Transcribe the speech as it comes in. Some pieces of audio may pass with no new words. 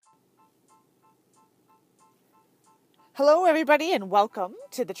Hello, everybody, and welcome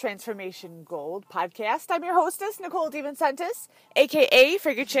to the Transformation Gold podcast. I'm your hostess, Nicole DeVincentis, aka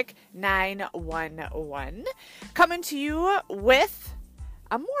Figure Chick 911, coming to you with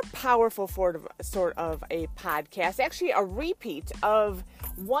a more powerful sort of a podcast, actually a repeat of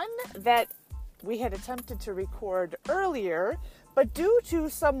one that we had attempted to record earlier, but due to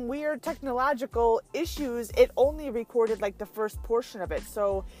some weird technological issues, it only recorded like the first portion of it.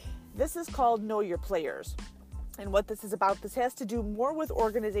 So this is called Know Your Players. And what this is about, this has to do more with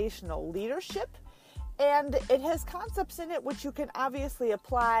organizational leadership, and it has concepts in it which you can obviously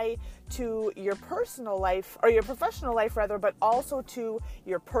apply to your personal life, or your professional life rather, but also to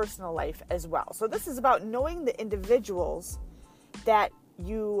your personal life as well. So this is about knowing the individuals that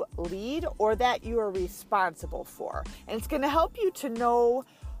you lead or that you are responsible for. And it's going to help you to know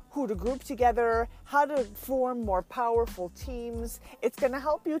who to group together, how to form more powerful teams. It's going to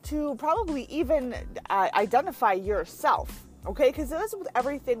help you to probably even identify yourself, okay? Because that's with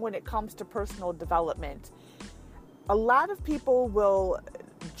everything when it comes to personal development. A lot of people will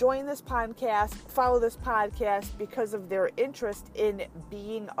join this podcast, follow this podcast because of their interest in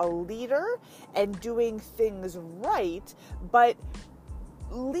being a leader and doing things right, but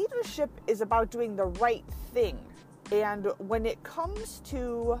leadership is about doing the right thing. And when it comes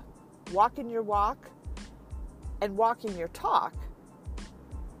to walking your walk and walking your talk,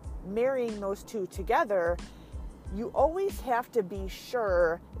 marrying those two together, you always have to be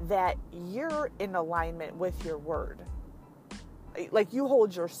sure that you're in alignment with your word. Like you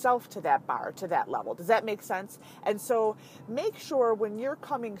hold yourself to that bar, to that level. Does that make sense? And so make sure when you're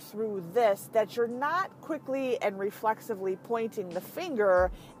coming through this that you're not quickly and reflexively pointing the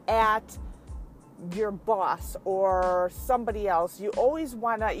finger at your boss or somebody else. You always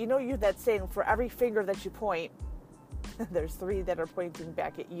want to, you that saying, for every finger that you point, there's 3 that are pointing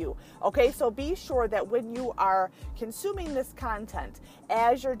back at you. Okay, so be sure that when you are consuming this content,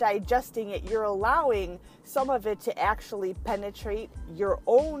 as you're digesting it, you're allowing some of it to actually penetrate your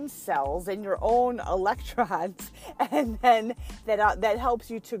own cells and your own electrons, and then that helps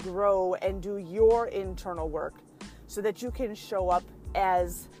you to grow and do your internal work so that you can show up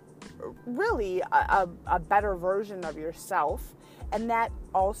as really a better version of yourself, and that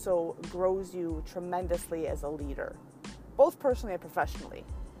also grows you tremendously as a leader, both personally and professionally.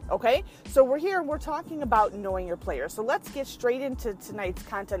 Okay, so we're here and we're talking about knowing your players. So let's get straight into tonight's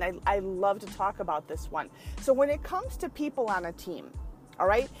content. I love to talk about this one. So when it comes to people on a team, all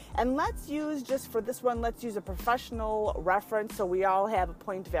right, and let's use, just for this one, let's use a professional reference so we all have a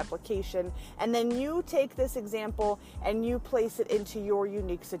point of application, and then you take this example and you place it into your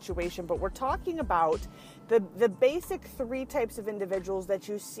unique situation. But we're talking about the basic 3 types of individuals that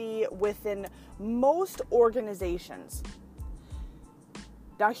you see within most organizations.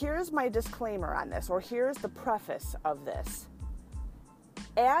 Now here's my disclaimer on this, or here's the preface of this.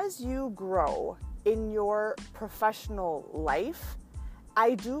 As you grow in your professional life,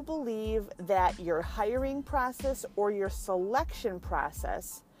 I do believe that your hiring process or your selection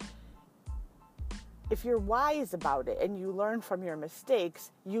process, if you're wise about it and you learn from your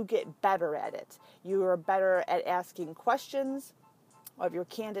mistakes, you get better at it. You are better at asking questions of your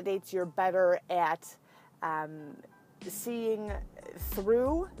candidates. You're better at seeing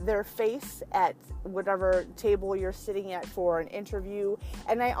through their face at whatever table you're sitting at for an interview.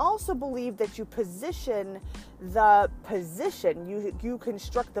 And I also believe that you position the position, you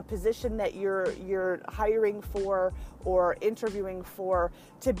construct the position that you're hiring for or interviewing for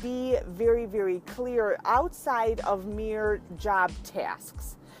to be very, very clear outside of mere job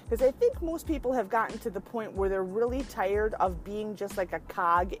tasks. Because I think most people have gotten to the point where they're really tired of being just like a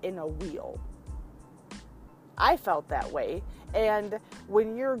cog in a wheel. I felt that way. And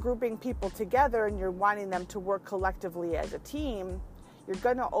when you're grouping people together and you're wanting them to work collectively as a team, you're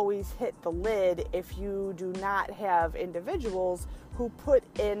going to always hit the lid if you do not have individuals who put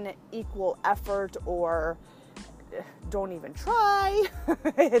in equal effort or don't even try.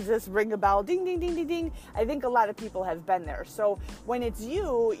 Just ring a bell, ding, ding, ding, ding, ding. I think a lot of people have been there. So when it's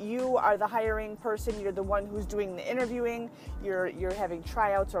you are the hiring person, you're the one who's doing the interviewing, you're having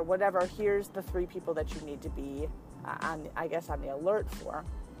tryouts or whatever. Here's the 3 people that you need to be on the alert for.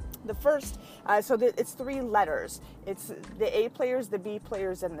 The first, it's 3 letters. It's the A players, the B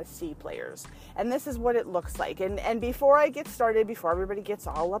players, and the C players. And this is what it looks like. And before I get started, before everybody gets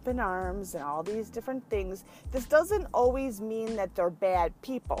all up in arms and all these different things, this doesn't always mean that they're bad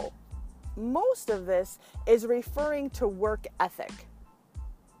people. Most of this is referring to work ethic.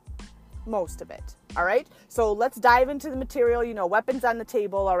 Most of it. All right. So let's dive into the material, weapons on the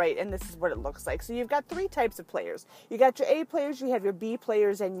table. All right. And this is what it looks like. So you've got 3 types of players. You got your A players, you have your B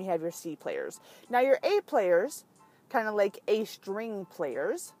players, and you have your C players. Now your A players, kind of like A string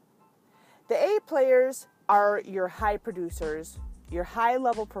players. The A players are your high producers, your high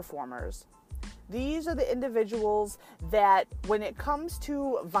level performers. These are the individuals that when it comes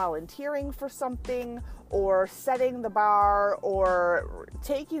to volunteering for something or setting the bar or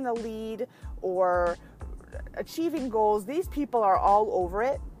taking the lead or achieving goals, these people are all over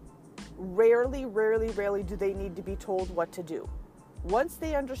it. Rarely do they need to be told what to do. Once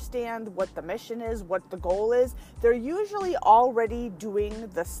they understand what the mission is, what the goal is, they're usually already doing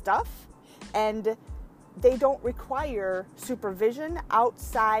the stuff, and they don't require supervision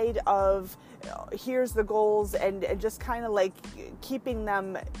outside of here's the goals and just kind of like keeping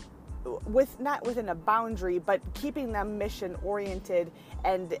them not within a boundary, but keeping them mission oriented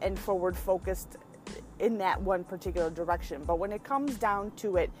and forward focused in that one particular direction. But when it comes down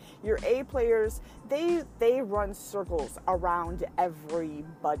to it, your A players, they run circles around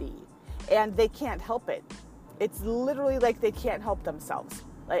everybody, and they can't help it. It's literally like they can't help themselves.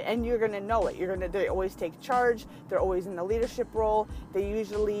 And you're going to know it. They always take charge. They're always in the leadership role. They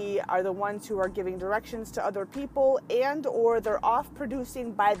usually are the ones who are giving directions to other people, and or they're off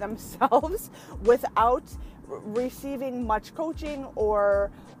producing by themselves without receiving much coaching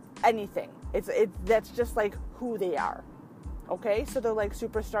or anything. That's just like who they are. Okay? So they're like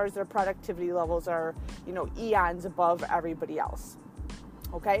superstars. Their productivity levels are, eons above everybody else.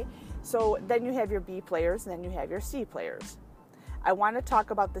 Okay? So then you have your B players, and then you have your C players. I want to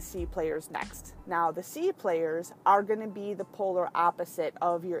talk about the C players next. Now, the C players are going to be the polar opposite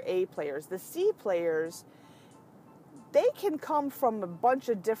of your A players. The C players, they can come from a bunch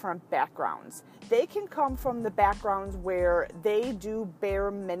of different backgrounds. They can come from the backgrounds where they do bare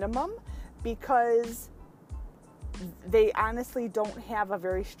minimum because they honestly don't have a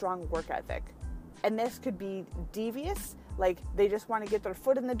very strong work ethic. And this could be devious, like they just want to get their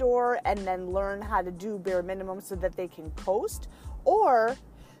foot in the door and then learn how to do bare minimum so that they can coast. Or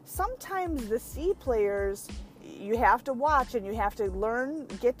sometimes the C players, you have to watch and you have to learn,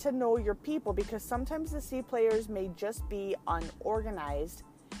 get to know your people, because sometimes the C players may just be unorganized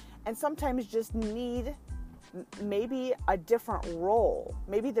and sometimes just need maybe a different role.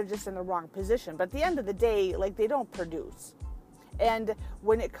 Maybe they're just in the wrong position. But at the end of the day, like, they don't produce. And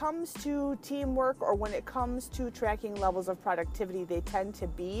when it comes to teamwork or when it comes to tracking levels of productivity, they tend to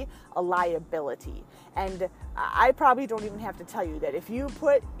be a liability. And I probably don't even have to tell you that if you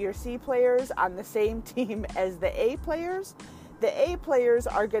put your C players on the same team as the A players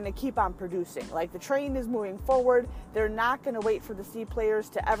are going to keep on producing. Like, the train is moving forward. They're not going to wait for the C players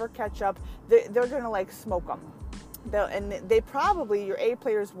to ever catch up. They're going to like smoke them. And they probably, your A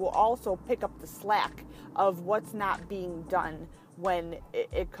players will also pick up the slack of what's not being done when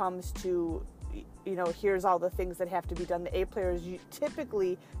it comes to, here's all the things that have to be done. The A players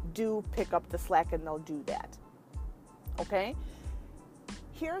typically do pick up the slack, and they'll do that. Okay?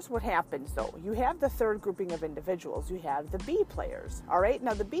 Here's what happens, though. You have the third grouping of individuals. You have the B players. All right?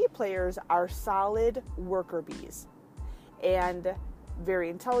 Now, the B players are solid worker bees. And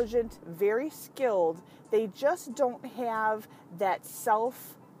very intelligent, very skilled. They just don't have that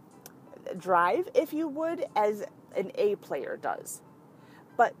self-drive, if you would, as an A player does.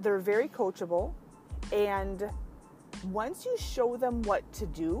 But they're very coachable, and once you show them what to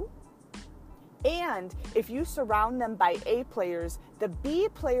do, and if you surround them by A players, the B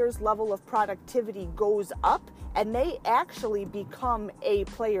players' level of productivity goes up, and they actually become A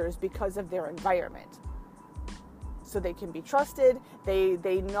players because of their environment. So they can be trusted.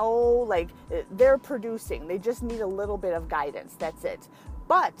 They know, like, they're producing. They just need a little bit of guidance. That's it.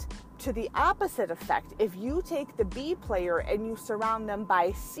 But to the opposite effect, if you take the B player and you surround them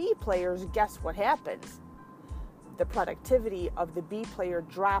by C players, guess what happens? The productivity of the B player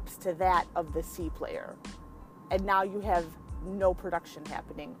drops to that of the C player. And now you have no production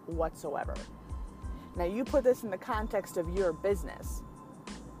happening whatsoever. Now, you put this in the context of your business,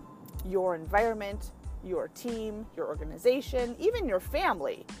 your environment, your team, your organization, even your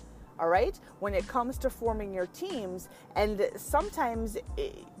family. All right? When it comes to forming your teams, and sometimes,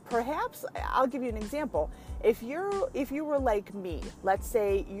 perhaps, I'll give you an example. If you were like me, let's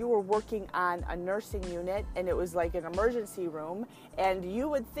say you were working on a nursing unit and it was like an emergency room, and you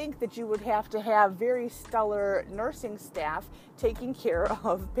would think that you would have to have very stellar nursing staff taking care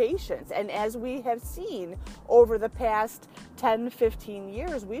of patients. And as we have seen over the past 10, 15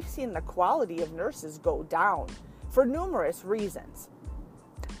 years, we've seen the quality of nurses go down for numerous reasons.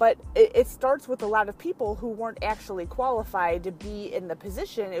 But it starts with a lot of people who weren't actually qualified to be in the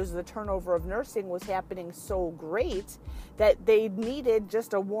position. It was the turnover of nursing was happening so great that they needed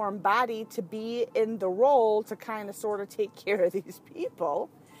just a warm body to be in the role to kind of sort of take care of these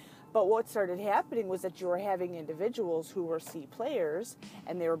people. But what started happening was that you were having individuals who were C players,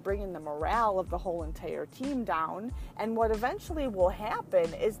 and they were bringing the morale of the whole entire team down. And what eventually will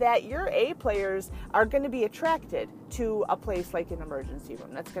happen is that your A players are going to be attracted to a place like an emergency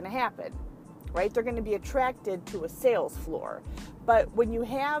room. That's going to happen, right? They're going to be attracted to a sales floor. But when you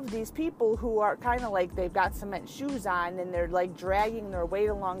have these people who are kind of like they've got cement shoes on and they're like dragging their weight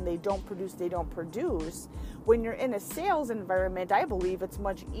along, they don't produce. When you're in a sales environment, I believe it's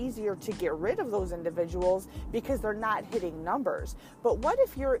much easier to get rid of those individuals because they're not hitting numbers. But what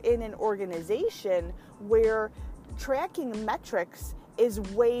if you're in an organization where tracking metrics is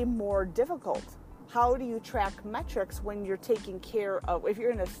way more difficult? How do you track metrics when you're taking care of, if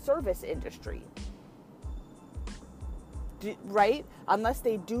you're in a service industry, right? Unless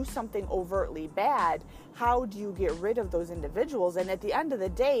they do something overtly bad, how do you get rid of those individuals? And at the end of the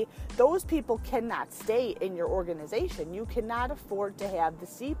day, those people cannot stay in your organization. You cannot afford to have the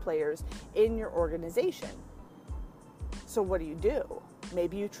C players in your organization. So what do?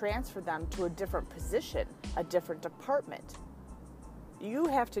 Maybe you transfer them to a different position, a different department. You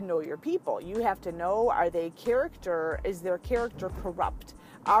have to know your people. You have to know, is their character corrupt?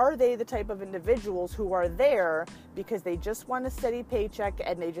 Are they the type of individuals who are there because they just want a steady paycheck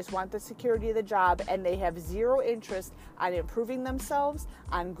and they just want the security of the job and they have zero interest on improving themselves,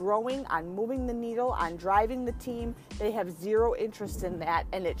 on growing, on moving the needle, on driving the team? They have zero interest in that,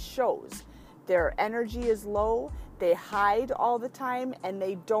 and it shows. Their energy is low, they hide all the time, and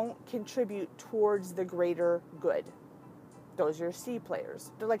they don't contribute towards the greater good. Those are your C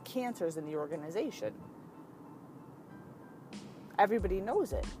players. They're like cancers in the organization. Everybody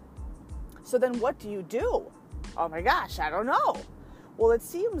knows it. So then what do? Oh my gosh, I don't know. Well, it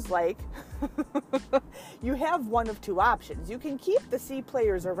seems like you have one of two options. You can keep the C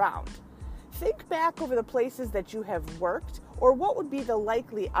players around. Think back over the places that you have worked, or what would be the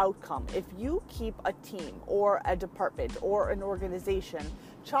likely outcome if you keep a team or a department or an organization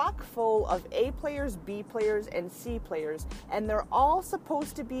chock full of A players, B players, and C players, and they're all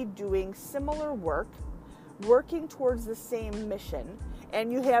supposed to be doing similar work, working towards the same mission,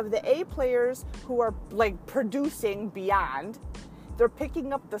 and you have the A players who are like producing beyond. They're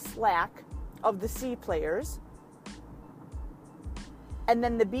picking up the slack of the C players, and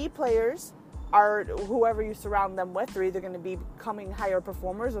then the B players are whoever you surround them with. They're either going to be becoming higher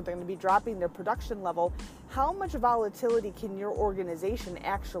performers or they're going to be dropping their production level. How much volatility can your organization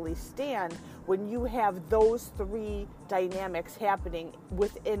actually stand when you have those three dynamics happening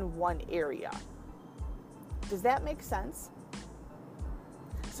within one area? Does that make sense?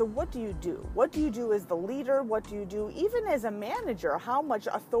 So what do? What do you do as the leader? What do you do even as a manager? How much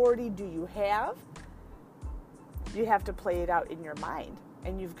authority do you have? You have to play it out in your mind,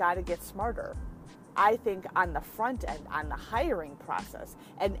 and you've got to get smarter. I think on the front end, on the hiring process,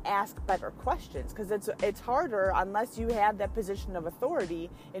 and ask better questions, because it's harder unless you have that position of authority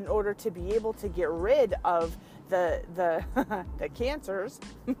in order to be able to get rid of the the cancers.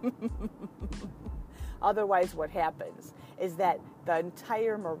 Otherwise, what happens is that the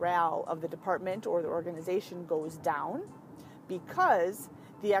entire morale of the department or the organization goes down because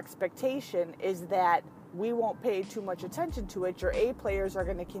the expectation is that we won't pay too much attention to it. Your A players are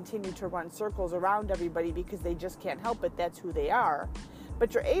going to continue to run circles around everybody because they just can't help it. That's who they are.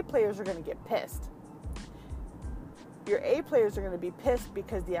 But your A players are going to get pissed. Your A players are going to be pissed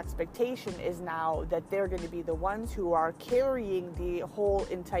because the expectation is now that they're going to be the ones who are carrying the whole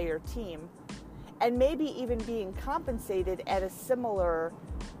entire team, and maybe even being compensated at a similar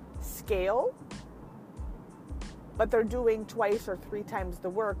scale, but they're doing twice or three times the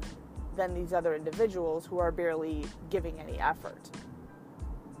work than these other individuals who are barely giving any effort.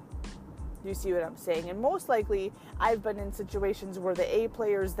 You see what I'm saying? And most likely, I've been in situations where the A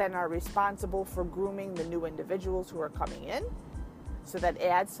players then are responsible for grooming the new individuals who are coming in, so that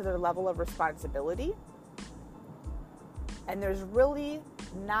adds to their level of responsibility. And there's really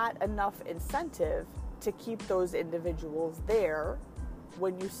not enough incentive to keep those individuals there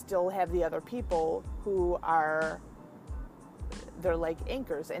when you still have the other people who they're like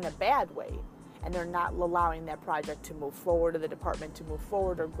anchors in a bad way, and they're not allowing that project to move forward or the department to move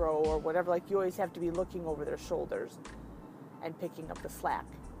forward or grow or whatever. Like, you always have to be looking over their shoulders and picking up the slack.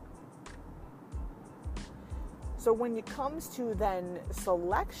 So when it comes to then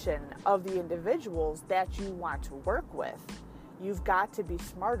selection of the individuals that you want to work with, you've got to be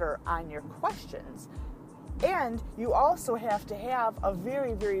smarter on your questions. And you also have to have a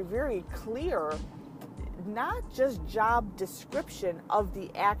very, very, very clear, not just job description of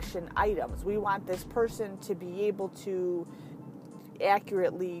the action items. We want this person to be able to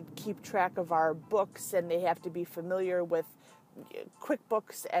accurately keep track of our books, and they have to be familiar with,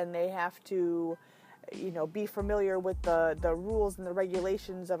 QuickBooks, and they have to, be familiar with the rules and the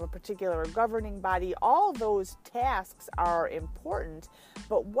regulations of a particular governing body. All those tasks are important,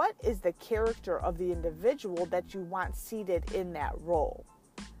 but what is the character of the individual that you want seated in that role?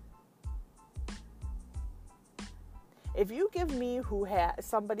 If you give me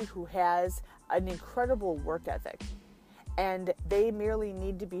somebody who has an incredible work ethic and they merely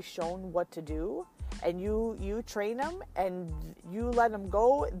need to be shown what to do, and you train them and you let them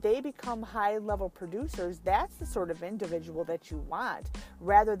go, they become high-level producers. That's the sort of individual that you want,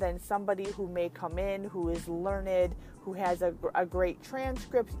 rather than somebody who may come in, who is learned, who has a great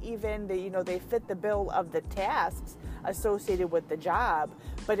transcript even. They fit the bill of the tasks associated with the job.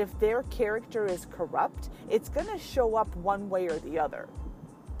 But if their character is corrupt, it's going to show up one way or the other.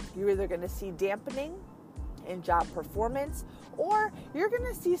 You're either going to see dampening in job performance, or you're going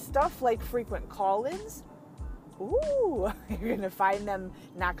to see stuff like frequent call-ins. Ooh, you're going to find them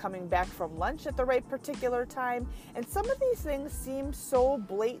not coming back from lunch at the right particular time. And some of these things seem so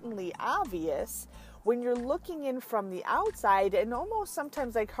blatantly obvious when you're looking in from the outside, and almost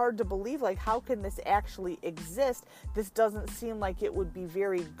sometimes like hard to believe, like, how can this actually exist? This doesn't seem like it would be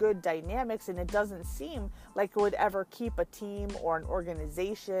very good dynamics, and it doesn't seem like it would ever keep a team or an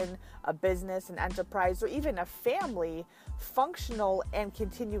organization, a business, an enterprise, or even a family functional and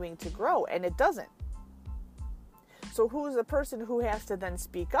continuing to grow, and it doesn't. So who's the person who has to then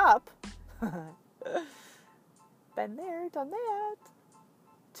speak up? Been there, done that.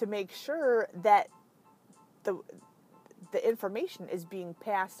 To make sure that the information is being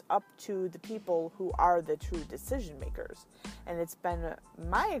passed up to the people who are the true decision makers. And it's been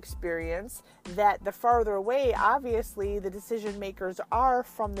my experience that the farther away, obviously, the decision makers are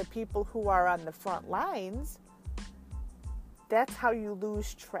from the people who are on the front lines, that's how you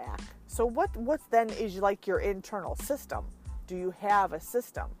lose track. So what then is like your internal system? Do you have a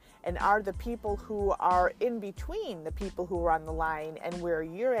system? And are the people who are in between the people who are on the line and where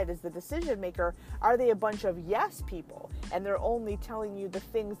you're at as the decision maker, are they a bunch of yes people and they're only telling you the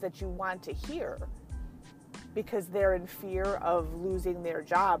things that you want to hear because they're in fear of losing their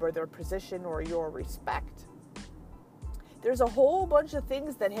job or their position or your respect? There's a whole bunch of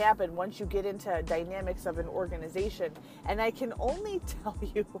things that happen once you get into dynamics of an organization, and I can only tell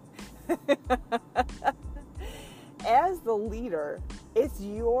you as the leader, it's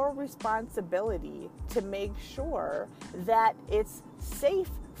your responsibility to make sure that it's safe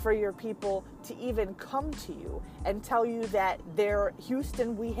for your people to even come to you and tell you that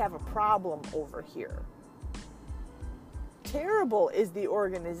Houston, we have a problem over here. Terrible is the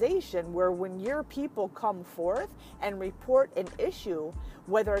organization where when your people come forth and report an issue,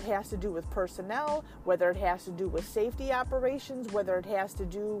 whether it has to do with personnel, whether it has to do with safety operations, whether it has to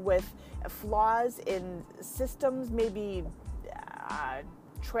do with flaws in systems, maybe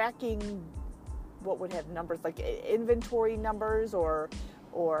tracking what would have numbers like inventory numbers or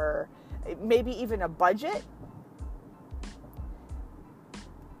maybe even a budget.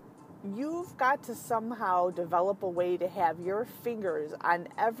 You've got to somehow develop a way to have your fingers on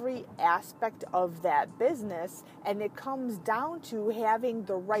every aspect of that business, and it comes down to having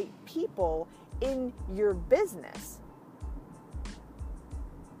the right people in your business.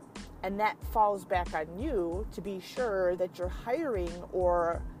 And that falls back on you to be sure that you're hiring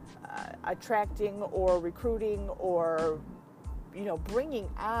or attracting or recruiting or bringing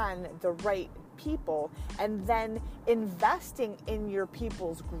on the right people, and then investing in your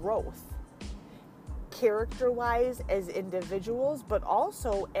people's growth, character-wise as individuals, but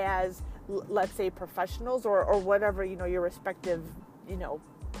also as, let's say, professionals or whatever your respective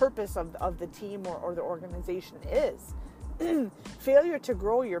purpose of the team or the organization is. Failure to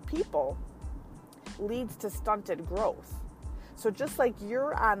grow your people leads to stunted growth. So just like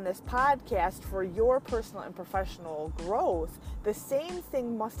you're on this podcast for your personal and professional growth, the same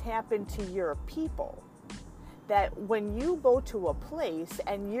thing must happen to your people. That when you go to a place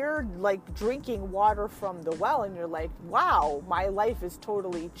and you're like drinking water from the well and you're like, wow, my life is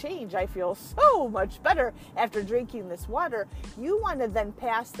totally changed. I feel so much better after drinking this water. You want to then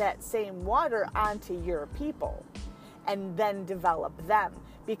pass that same water onto your people and then develop them,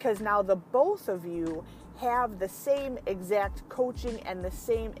 because now the both of you have the same exact coaching and the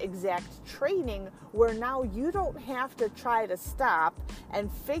same exact training, where now you don't have to try to stop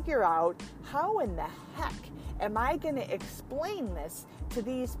and figure out how in the heck am I going to explain this to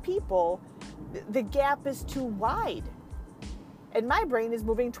these people. The gap is too wide. And my brain is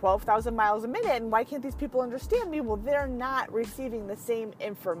moving 12,000 miles a minute. And why can't these people understand me? Well, they're not receiving the same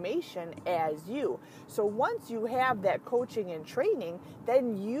information as you. So once you have that coaching and training,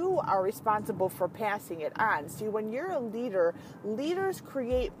 then you are responsible for passing it on. See, when you're a leader, leaders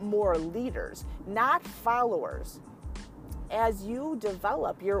create more leaders, not followers. As you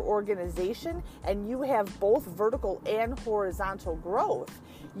develop your organization and you have both vertical and horizontal growth,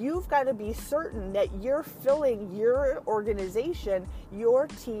 you've got to be certain that you're filling your organization, your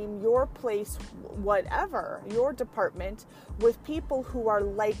team, your place, whatever, your department, with people who are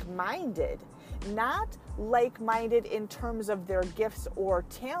like-minded. Not like-minded in terms of their gifts or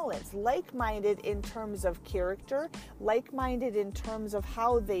talents, like-minded in terms of character, like-minded in terms of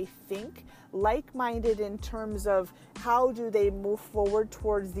how they think, like-minded in terms of how do they move forward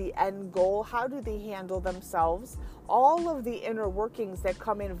towards the end goal, how do they handle themselves, all of the inner workings that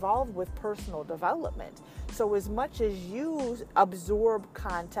come involved with personal development. So as much as you absorb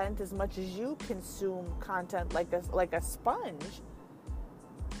content, as much as you consume content like a sponge,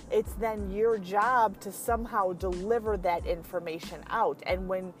 it's then your job to somehow deliver that information out. And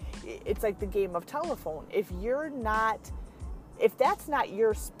when it's like the game of telephone, if that's not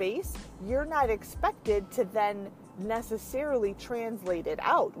your space, you're not expected to then necessarily translate it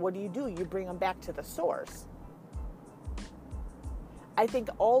out. What do? You bring them back to the source. I think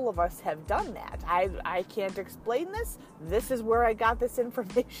all of us have done that. I can't explain this. This is where I got this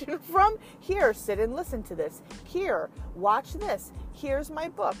information from. Here, sit and listen to this. Here, watch this. Here's my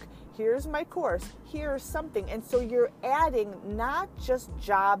book. Here's my course. Here's something. And so you're adding not just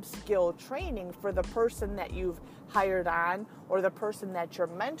job skill training for the person that you've hired on or the person that you're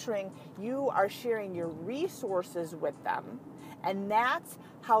mentoring. You are sharing your resources with them. And that's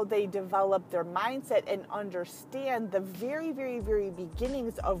how they develop their mindset and understand the very, very, very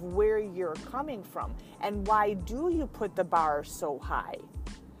beginnings of where you're coming from. And why do you put the bar so high?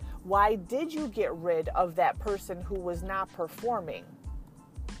 Why did you get rid of that person who was not performing?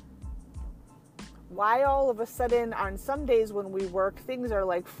 Why all of a sudden on some days when we work, things are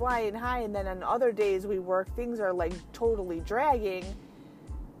like flying high, and then on other days we work, things are like totally dragging?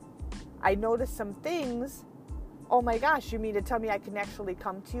 I noticed some things. Oh my gosh, you mean to tell me I can actually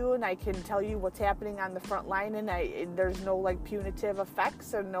come to you and I can tell you what's happening on the front line and there's no like punitive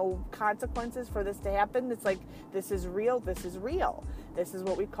effects or no consequences for this to happen? It's like, this is real, this is real. This is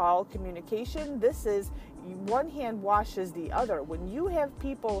what we call communication. This is one hand washes the other. When you have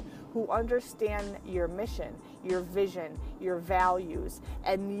people who understand your mission, your vision, your values,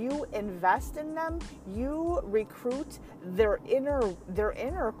 and you invest in them, you recruit their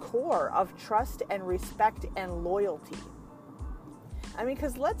inner core of trust and respect and loyalty. I mean,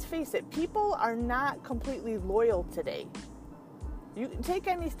 because let's face it, people are not completely loyal today. You can take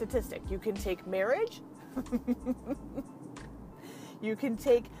any statistic. You can take marriage. You can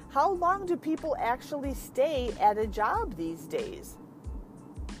take, how long do people actually stay at a job these days?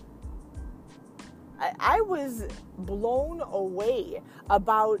 I was blown away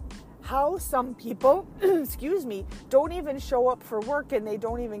about how some people, don't even show up for work and they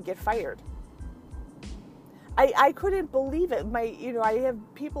don't even get fired. I couldn't believe it. I have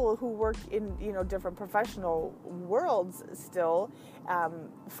people who work in, different professional worlds still,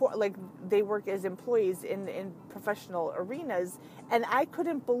 they work as employees in professional arenas, and I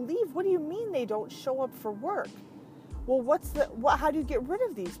couldn't believe, what do you mean they don't show up for work? Well, how do you get rid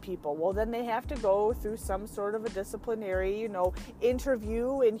of these people? Well, then they have to go through some sort of a disciplinary,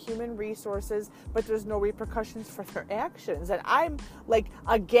 interview in human resources, but there's no repercussions for their actions. And I'm like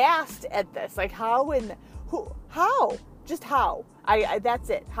aghast at this. Like, how? Just how? That's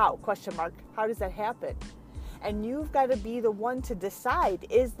it. How? ? How does that happen? And you've got to be the one to decide,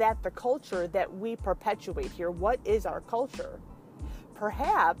 is that the culture that we perpetuate here? What is our culture?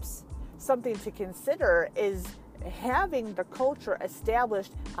 Perhaps something to consider is having the culture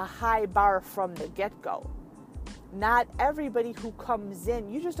established a high bar from the get-go. Not everybody who comes in,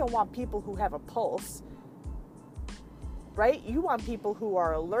 you just don't want people who have a pulse, right? You want people who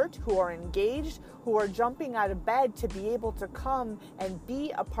are alert, who are engaged, who are jumping out of bed to be able to come and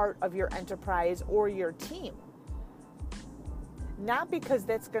be a part of your enterprise or your team. Not because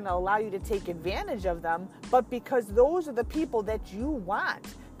that's going to allow you to take advantage of them, but because those are the people that you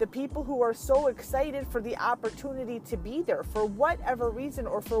want. The people who are so excited for the opportunity to be there for whatever reason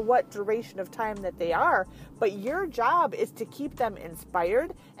or for what duration of time that they are. But your job is to keep them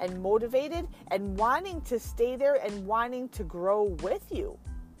inspired and motivated and wanting to stay there and wanting to grow with you.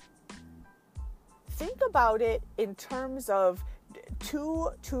 Think about it in terms of two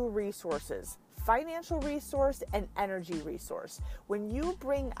resources: financial resource and energy resource. When you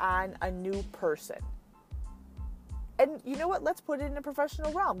bring on a new person, And you know what? Let's put it in a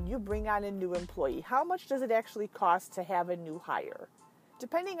professional realm. You bring on a new employee. How much does it actually cost to have a new hire?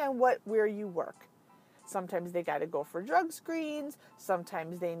 Depending on where you work. Sometimes they got to go for drug screens.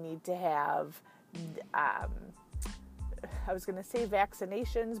 Sometimes they need to have, I was going to say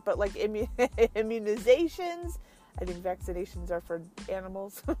vaccinations, but like immunizations. I think vaccinations are for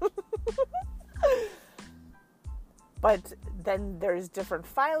animals. But then there's different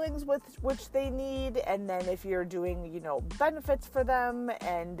filings with which they need, and then if you're doing, benefits for them,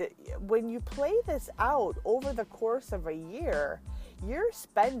 and when you play this out over the course of a year, you're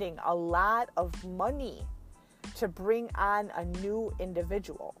spending a lot of money to bring on a new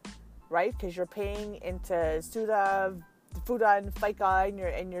individual, right? Because you're paying into SUTA, FUTA, and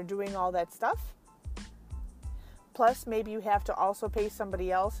FICA, and you're doing all that stuff. Plus, maybe you have to also pay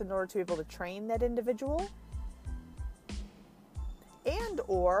somebody else in order to be able to train that individual. And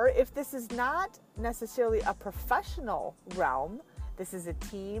or if this is not necessarily a professional realm, this is a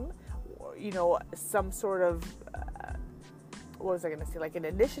team, or, some sort of, what was I going to say, like an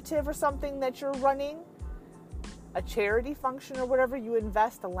initiative or something that you're running, a charity function or whatever, you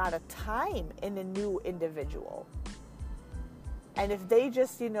invest a lot of time in a new individual. And if they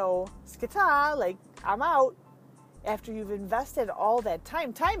just, skita, like, I'm out, after you've invested all that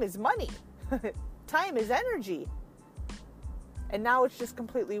time is money. Time is energy. And now it's just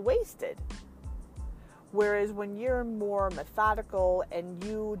completely wasted. Whereas when you're more methodical and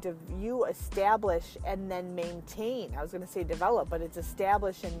you establish and then maintain, I was going to say develop, but it's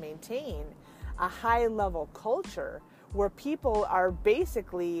establish and maintain a high level culture where people are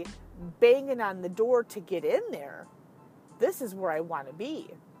basically banging on the door to get in there. This is where I want to be.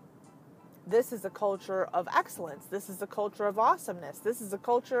 This is a culture of excellence. This is a culture of awesomeness. This is a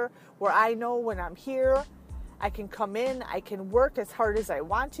culture where I know when I'm here, I can come in, I can work as hard as I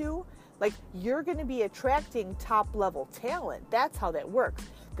want to. Like, you're going to be attracting top level talent. That's how that works.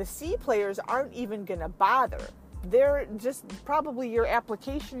 The C players aren't even going to bother. They're just probably your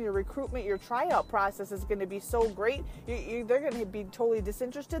application, your recruitment, your tryout process is going to be so great. They're going to be totally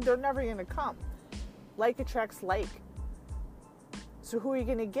disinterested. They're never going to come. Like attracts like. So who are you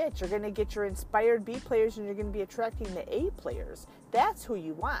going to get? You're going to get your inspired B players and you're going to be attracting the A players. That's who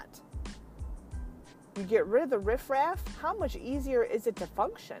you want. You get rid of the riffraff, how much easier is it to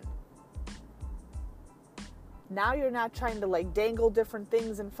function? Now you're not trying to dangle different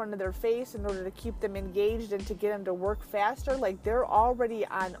things in front of their face in order to keep them engaged and to get them to work faster. Like, they're already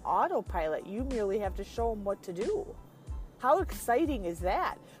on autopilot. You merely have to show them what to do. How exciting is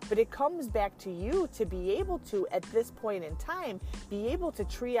that? But it comes back to you to be able to, at this point in time, be able to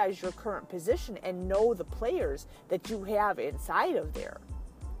triage your current position and know the players that you have inside of there.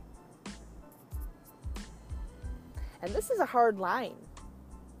 And this is a hard line.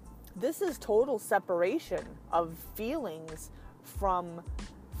 This is total separation of feelings from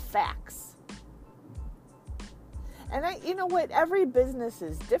facts. And you know what? Every business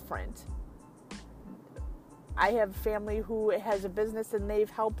is different. I have family who has a business and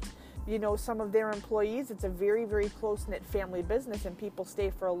they've helped, some of their employees. It's a very, very close-knit family business and people stay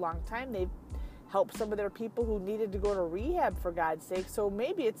for a long time. They've help some of their people who needed to go to rehab, for God's sake. So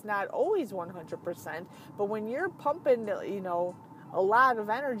maybe it's not always 100%, but when you're pumping, a lot of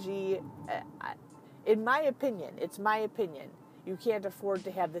energy, in my opinion, it's my opinion, you can't afford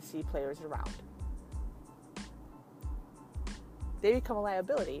to have the C players around. They become a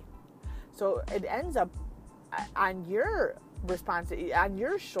liability. So it ends up on your responsibility, on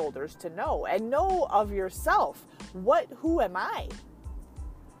your shoulders to know, and know of yourself. Who am I?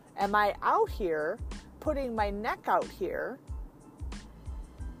 Am I out here, putting my neck out here,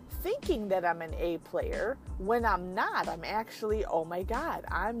 thinking that I'm an A player, when I'm not? I'm actually, oh my God,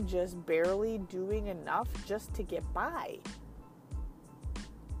 I'm just barely doing enough just to get by.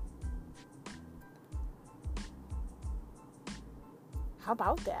 How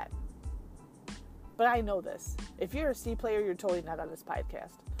about that? But I know this. If you're a C player, you're totally not on this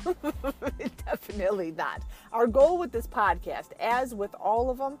podcast. Definitely not. Our goal with this podcast, as with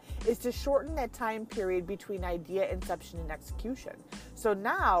all of them, is to shorten that time period between idea inception and execution. So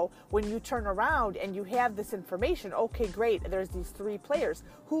now, when you turn around and you have this information, okay, great, there's these 3 players.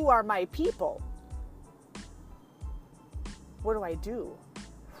 Who are my people? What do I do?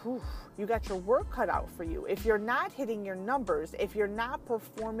 Whew, you got your work cut out for you. If you're not hitting your numbers, if you're not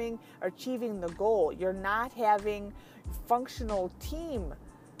performing or achieving the goal, you're not having functional team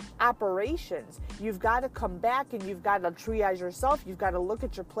operations, you've got to come back and you've got to triage yourself. You've got to look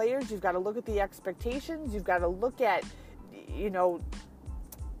at your players. You've got to look at the expectations. You've got to look at,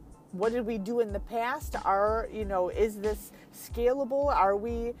 what did we do in the past? Is this scalable? Are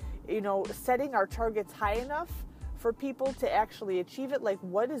we, setting our targets high enough for people to actually achieve it? Like,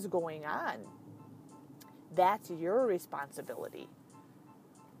 what is going on? That's your responsibility.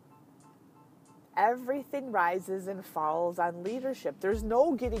 Everything rises and falls on leadership. There's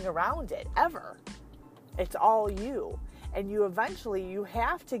no getting around it, ever. It's all you. And you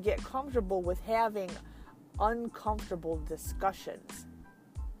have to get comfortable with having uncomfortable discussions.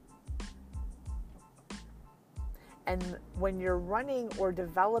 And when you're running or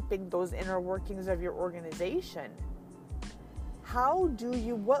developing those inner workings of your organization,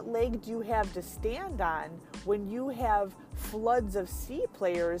 what leg do you have to stand on when you have floods of C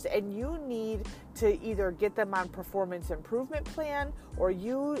players and you need to either get them on performance improvement plan, or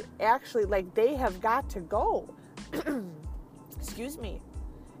you actually, they have got to go. Excuse me.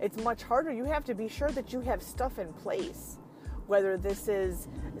 It's much harder. You have to be sure that you have stuff in place, whether this is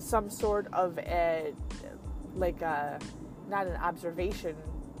some sort of not an observation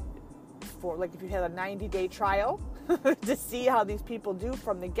for, if you had a 90-day trial to see how these people do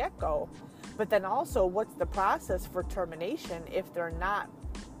from the get-go. But then also, what's the process for termination if they're not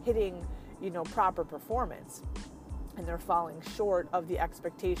hitting, proper performance and they're falling short of the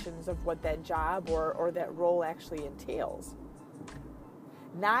expectations of what that job or that role actually entails?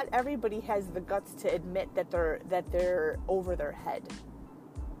 Not everybody has the guts to admit that they're over their head.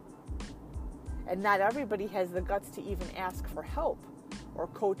 And not everybody has the guts to even ask for help or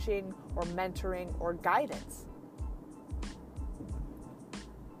coaching or mentoring or guidance.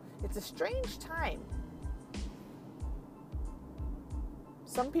 It's a strange time.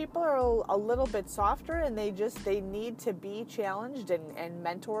 Some people are a little bit softer and they need to be challenged and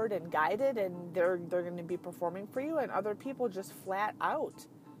mentored and guided, and they're going to be performing for you, and other people just flat out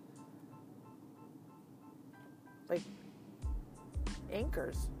like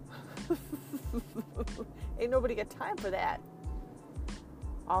anchors. Ain't nobody got time for that.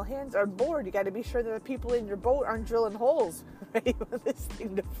 All hands are board. You got to be sure that the people in your boat aren't drilling holes, ready for this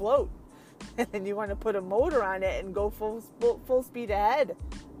thing to float. And then you want to put a motor on it and go full speed ahead.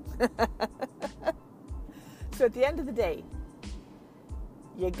 So at the end of the day,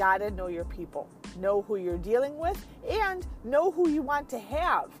 you got to know your people. Know who you're dealing with, and know who you want to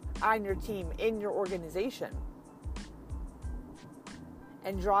have on your team, in your organization.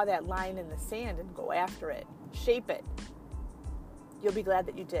 And draw that line in the sand and go after it. Shape it. You'll be glad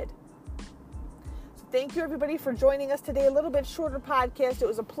that you did. So thank you, everybody, for joining us today. A little bit shorter podcast. It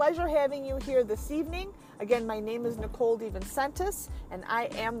was a pleasure having you here this evening. Again, my name is Nicole DeVincentis, and I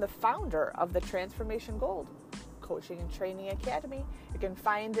am the founder of the Transformation Gold Coaching and Training Academy. You can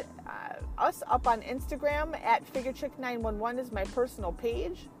find us up on Instagram at FigureChick911 is my personal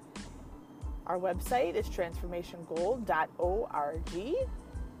page. Our website is transformationgold.org.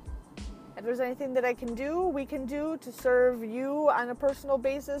 If there's anything that we can do to serve you on a personal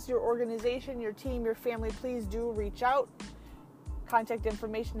basis, your organization, your team, your family, please do reach out. Contact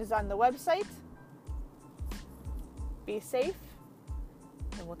information is on the website. Be safe,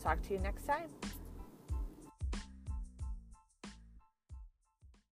 and we'll talk to you next time.